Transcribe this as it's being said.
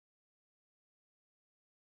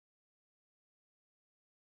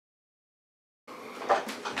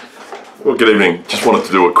Well, good evening. Just wanted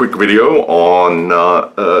to do a quick video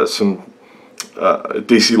on some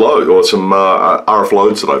DC load or some RF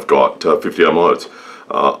loads that I've got, 50 ohm loads.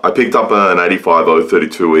 I picked up an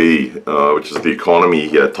 85032E, which is the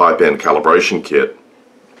economy type N calibration kit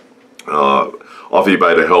off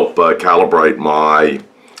eBay to help calibrate my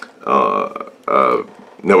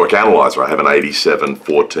network analyzer. I have an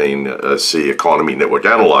 8714C economy network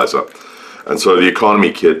analyzer, and so the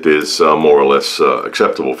economy kit is more or less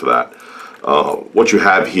acceptable for that. What you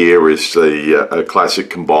have here is a classic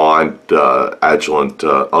combined Agilent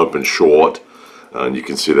open short, and you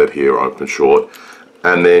can see that here, open short.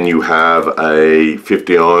 And then you have a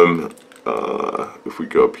 50 ohm, if we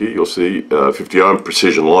go up here you'll see 50 ohm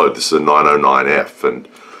precision load. This is a 909F and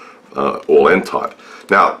all N type.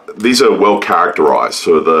 Now these are well characterized,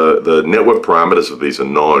 so the network parameters of these are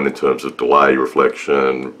known in terms of delay,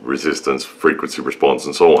 reflection, resistance, frequency response,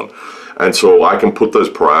 and so on. And so I can put those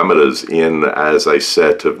parameters in as a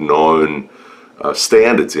set of known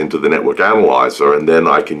standards into the network analyzer, and then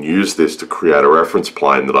I can use this to create a reference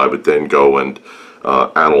plane that I would then go and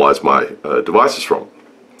analyze my devices from.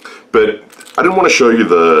 But I didn't want to show you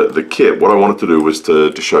the kit. What I wanted to do was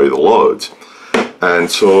to show you the loads.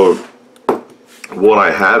 And so what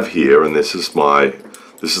I have here, and this is the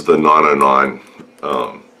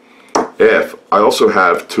 909F. I also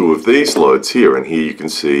have two of these loads here, and here you can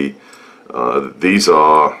see these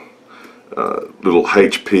are little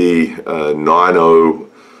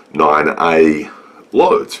HP909A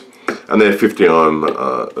loads, and they're 50 ohm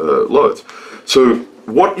loads. So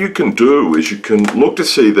what you can do is you can look to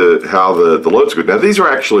see how the loads are good. Now these are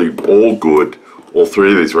actually all good. All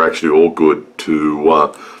three of these are actually all good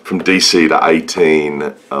to from DC to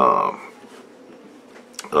 18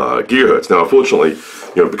 gigahertz. Now, unfortunately,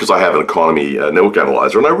 because I have an economy network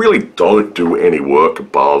analyzer, and I really don't do any work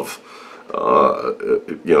above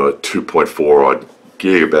 2.4 odd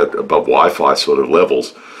gig, above Wi-Fi sort of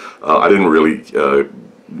levels, I didn't really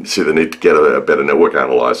see the need to get a better network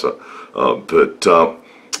analyzer. But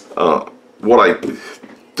what I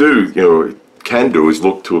can do is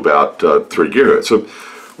look to about 3 gigahertz. So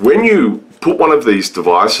when you put one of these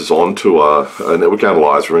devices onto a network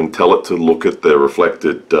analyzer and tell it to look at the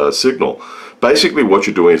reflected signal, basically what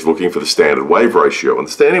you're doing is looking for the standard wave ratio, and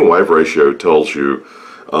the standard wave ratio tells you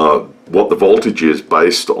what the voltage is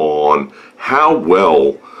based on how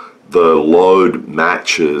well the load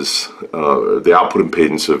matches the output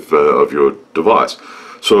impedance of your device.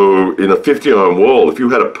 So in a 50 ohm world, if you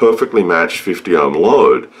had a perfectly matched 50 ohm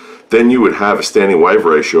load, then you would have a standing wave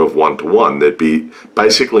ratio of 1:1. There'd be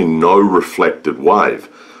basically no reflected wave.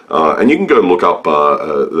 And you can go look up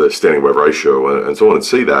the standing wave ratio and so on and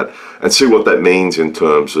see that, and see what that means in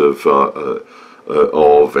terms of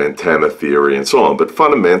antenna theory and so on. But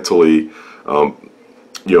fundamentally,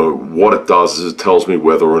 what it does is it tells me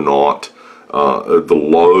whether or not the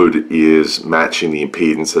load is matching the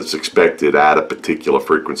impedance that's expected at a particular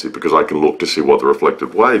frequency, because I can look to see what the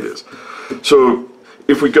reflected wave is. So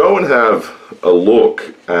if we go and have a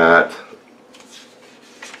look at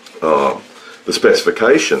the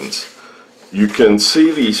specifications, you can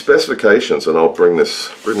see the specifications, and I'll bring this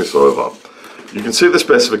over. You can see the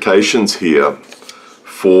specifications here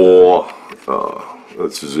for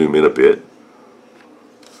let's zoom in a bit.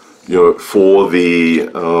 For the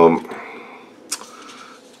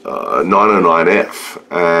 909F,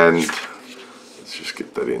 and let's just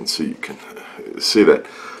get that in so you can see that.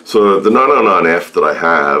 So the 909F that I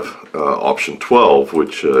have, option 12,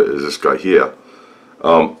 which is this guy here,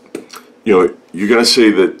 you're going to see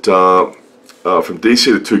that from DC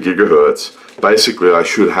to 2 gigahertz, basically I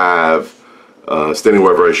should have a standing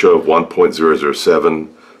wave ratio of 1.007,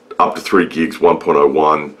 up to 3 gigs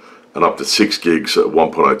 1.01, and up to 6 gigs at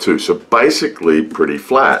 1.02. So basically pretty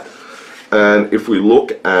flat. And if we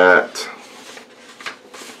look at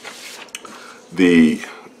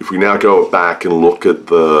if we now go back and look at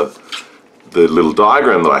the little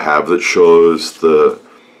diagram that I have that shows the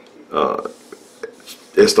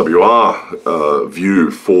SWR view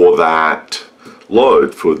for that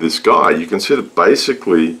load for this guy, you can see that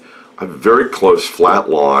basically a very close flat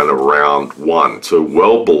line around 1, so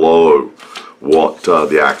well below what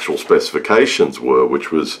the actual specifications were, which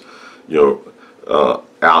was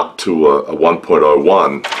out to a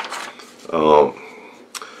 1.01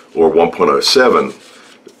 or 1.07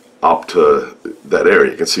 up to that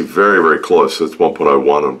area. You can see very, very close. So it's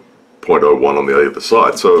 1.01 and 0.01 on the other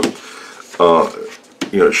side. So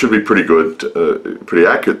it should be pretty good, pretty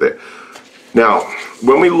accurate there. Now,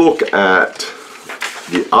 when we look at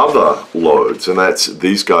the other loads, and that's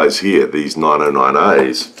these guys here, these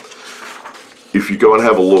 909As, if you go and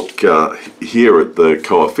have a look here at the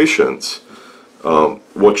coefficients,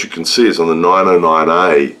 what you can see is on the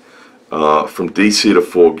 909A, from DC to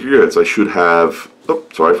 4 gigahertz, I should have,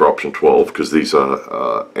 sorry for option 12, because these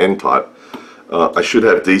are N-type, I should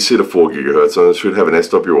have DC to 4 gigahertz, and I should have an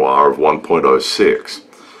SWR of 1.06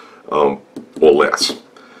 or less.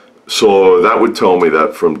 So that would tell me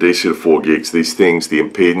that from DC to 4 gigs, these things, the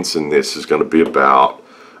impedance in this is going to be about,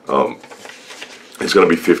 is going to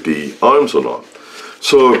be 50 ohms or not.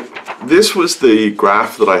 So this was the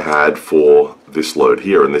graph that I had for this load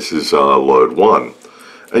here, and this is load 1.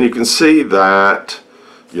 And you can see that,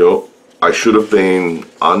 you know, I should have been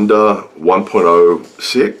under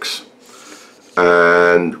 1.06,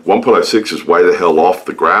 and 1.06 is way the hell off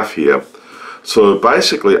the graph here. So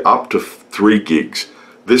basically up to 3 gigs,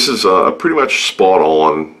 this is a pretty much spot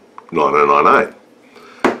on 909A.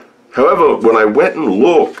 However, when I went and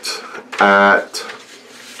looked at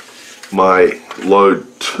my load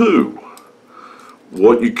 2,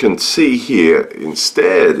 what you can see here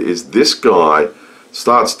instead is this guy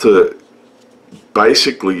starts to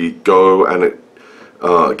basically go and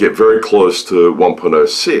get very close to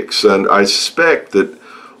 1.06, and I suspect that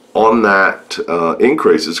on that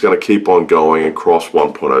increase it's going to keep on going across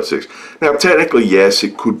 1.06. Now technically yes,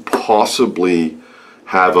 it could possibly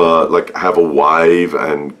have a wave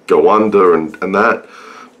and go under and that,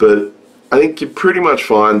 but I think you pretty much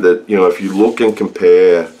find that, you know, if you look and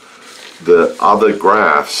compare the other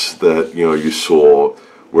graphs that, you know, you saw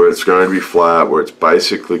where it's going to be flat, where it's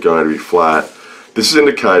basically going to be flat, this is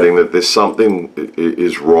indicating that there's something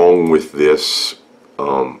is wrong with this.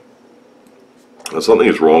 Something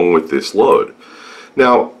is wrong with this load.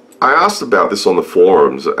 Now, I asked about this on the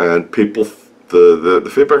forums, and people, the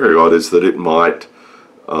feedback I got is that it might,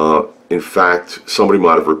 in fact, somebody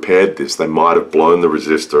might have repaired this. They might have blown the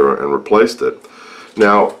resistor and replaced it.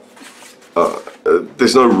 Now,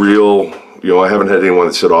 there's no real, you know, I haven't had anyone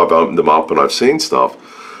that said, I've opened them up and I've seen stuff.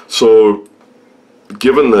 So,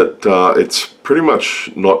 given that it's pretty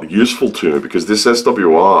much not useful to me, because this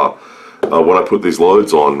SWR, when I put these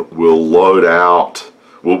loads on, will load out,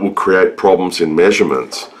 will create problems in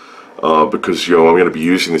measurements, because, you know, I'm going to be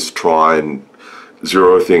using this to try and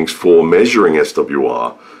zero things for measuring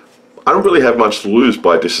SWR. I don't really have much to lose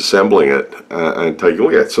by disassembling it and taking a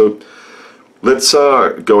look at it. So let's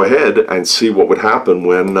go ahead and see what would happen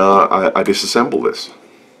when I disassemble this.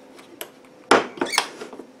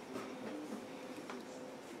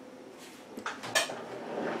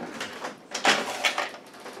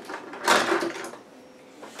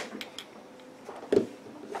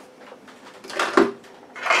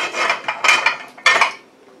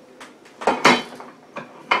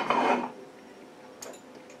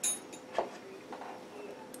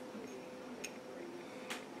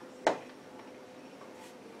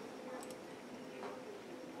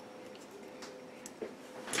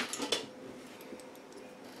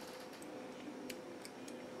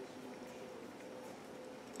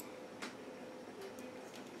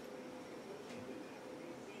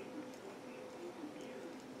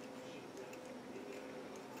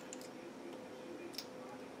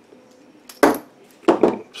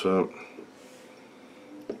 So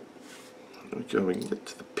we go and get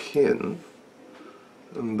to the pin,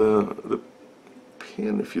 and the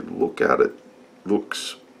pin, if you look at it,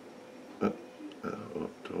 looks, don't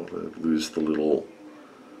want to lose the little,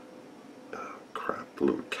 crap, the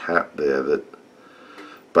little cap there, that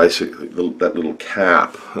basically, that little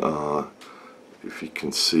cap, if you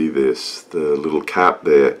can see this, the little cap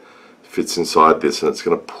there fits inside this, and it's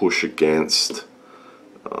going to push against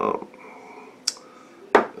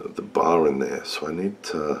the bar in there, so I need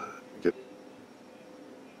to get.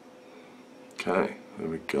 Okay, there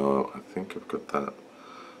we go. I think I've got that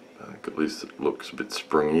back. At least it looks a bit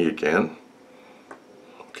springy again.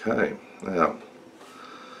 Okay, now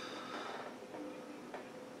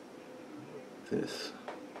this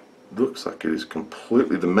looks like it is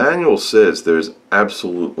completely. The manual says there is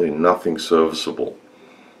absolutely nothing serviceable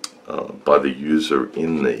by the user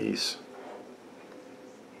in these,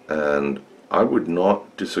 and I would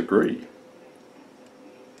not disagree.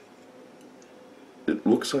 It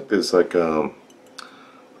looks like there's like a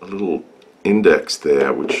little index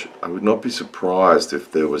there, which I would not be surprised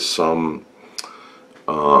if there was some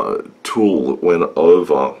tool that went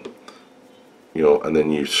over, you know, and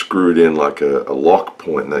then you screwed in like a lock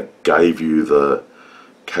point that gave you the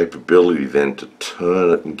capability then to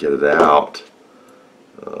turn it and get it out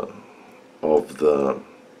of the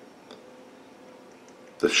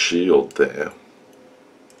shield there.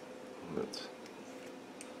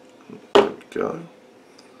 There we go.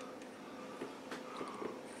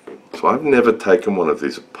 So I've never taken one of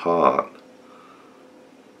these apart,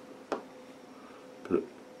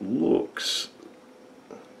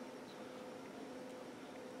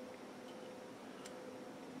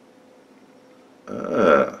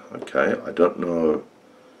 Okay, I don't know.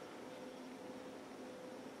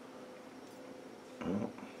 Oh,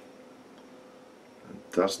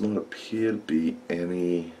 it does not appear to be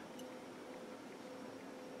any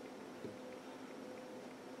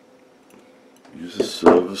user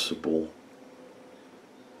serviceable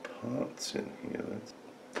parts in here.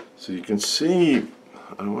 So you can see,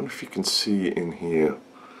 I wonder if you can see in here,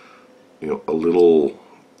 you know, a little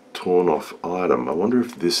torn off item. I wonder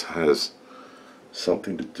if this has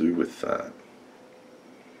something to do with that.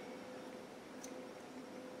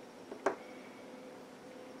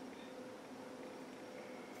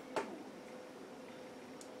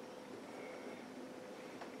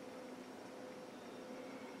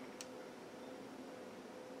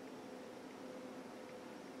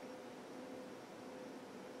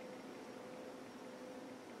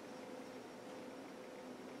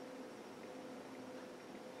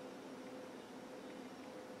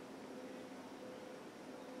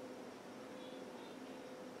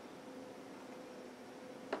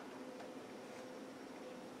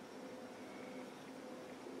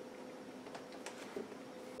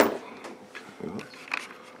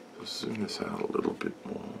 Let's zoom this out a little bit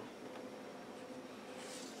more.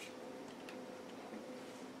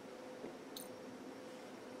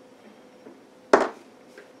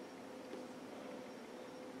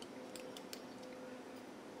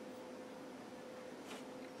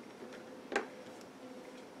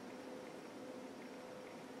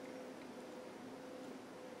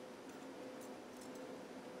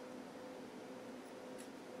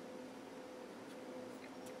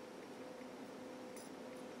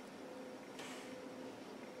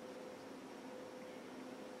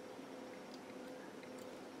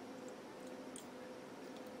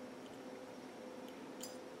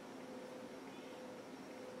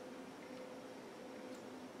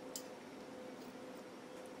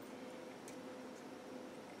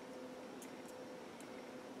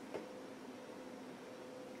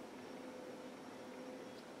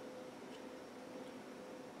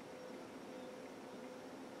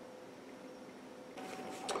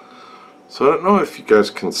 So I don't know if you guys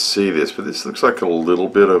can see this, but this looks like a little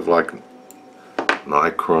bit of like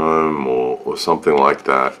nichrome or something like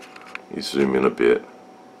that. You zoom in a bit.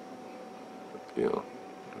 You know,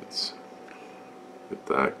 let's get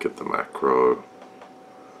that, get the macro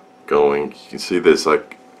going. You can see there's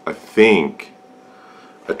like, I think,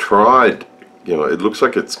 I tried, you know, it looks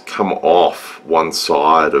like it's come off one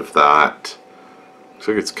side of that. Looks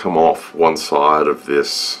like it's come off one side of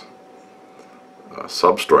this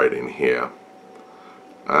substrate in here,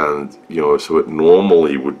 and you know, so it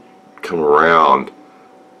normally would come around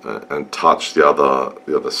and touch the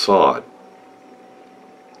other side.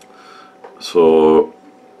 So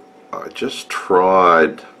I just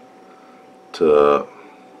tried to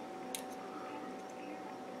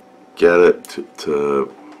get it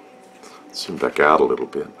to zoom back out a little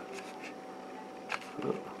bit.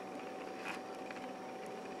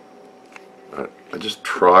 I just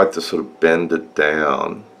tried to sort of bend it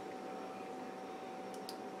down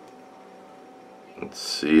and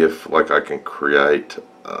see if like I can create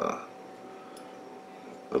a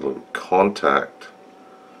little contact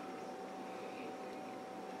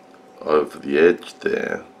over the edge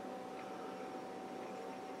there,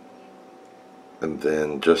 and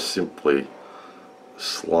then just simply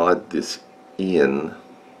slide this in.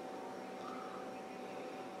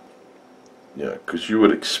 Yeah, because you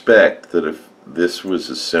would expect that if this was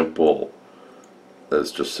as simple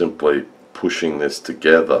as just simply pushing this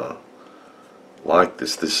together like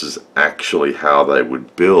this, this is actually how they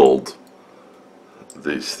would build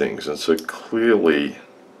these things, and so clearly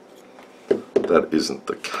that isn't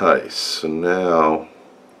the case. So now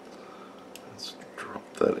let's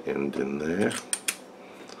drop that end in there.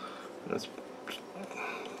 Let's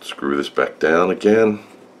screw this back down again.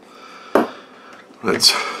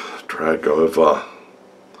 Let's drag over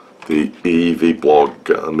the EEV blog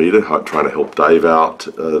meter, trying to help Dave out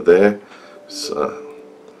there. So,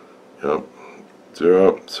 you know,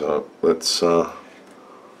 0. So let's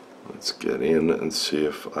get in and see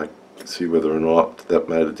if I see whether or not that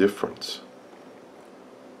made a difference.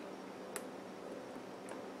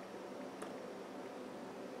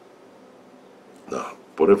 No,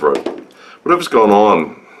 whatever's going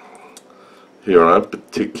on here, and I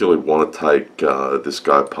particularly want to take this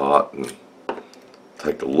guy apart and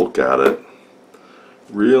take a look at it.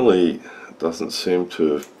 Really doesn't seem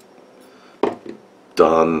to have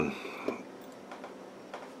done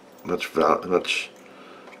much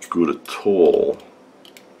good at all.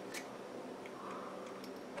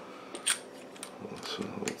 So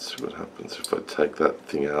let's see what happens if I take that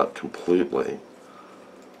thing out completely.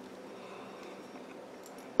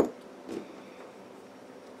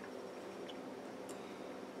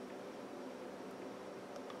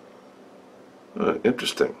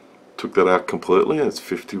 Interesting. Took that out completely and it's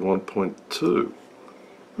 51.2.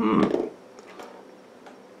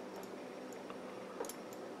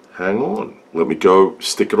 Hang on. Let me go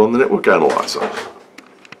stick it on the network analyzer.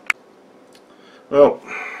 Well,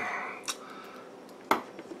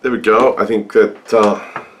 there we go. I think that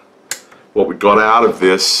what we got out of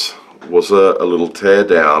this was a little tear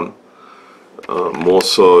down, more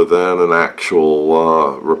so than an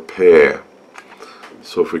actual repair.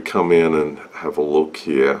 So if we come in and have a look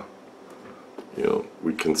here, you know,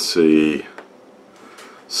 we can see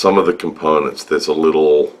some of the components. There's a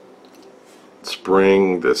little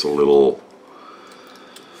spring, there's a little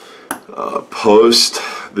post.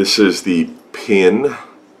 This is the pin.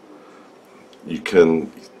 You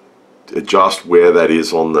can adjust where that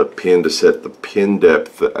is on the pin to set the pin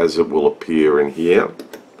depth as it will appear in here.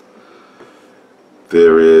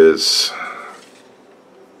 There is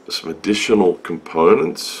some additional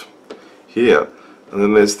components here, and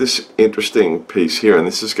then there's this interesting piece here, and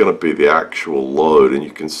this is going to be the actual load, and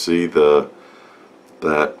you can see that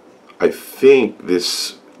I think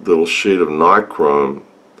this little sheet of nichrome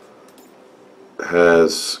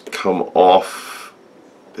has come off,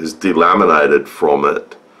 is delaminated from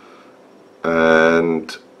it,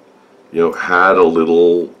 and you know, had a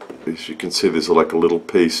little, as you can see, there's like a little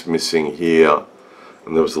piece missing here,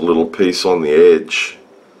 and there was a little piece on the edge,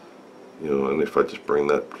 you know, and if I just bring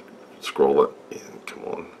that, scroll it in, come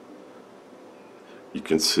on, you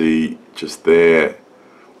can see just there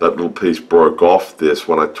that little piece broke off this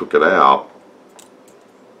when I took it out.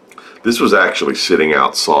 This was actually sitting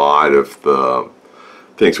outside of the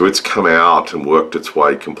thing, so it's come out and worked its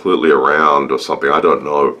way completely around or something. I don't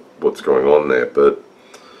know what's going on there, but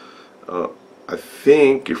I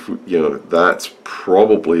think if we, you know, that's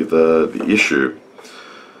probably the issue.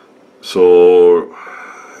 So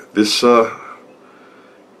this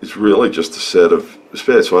is really just a set of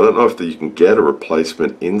spares. So I don't know if you can get a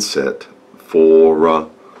replacement inset for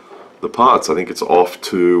the parts. I think it's off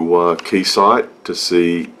to Keysight to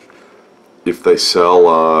see if they sell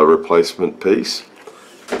a replacement piece,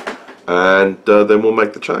 and then we'll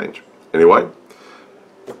make the change. Anyway,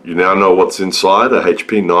 you now know what's inside a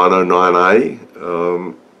HP909A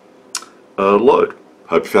load.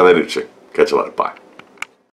 Hope you found that interesting. Catch you later. Bye.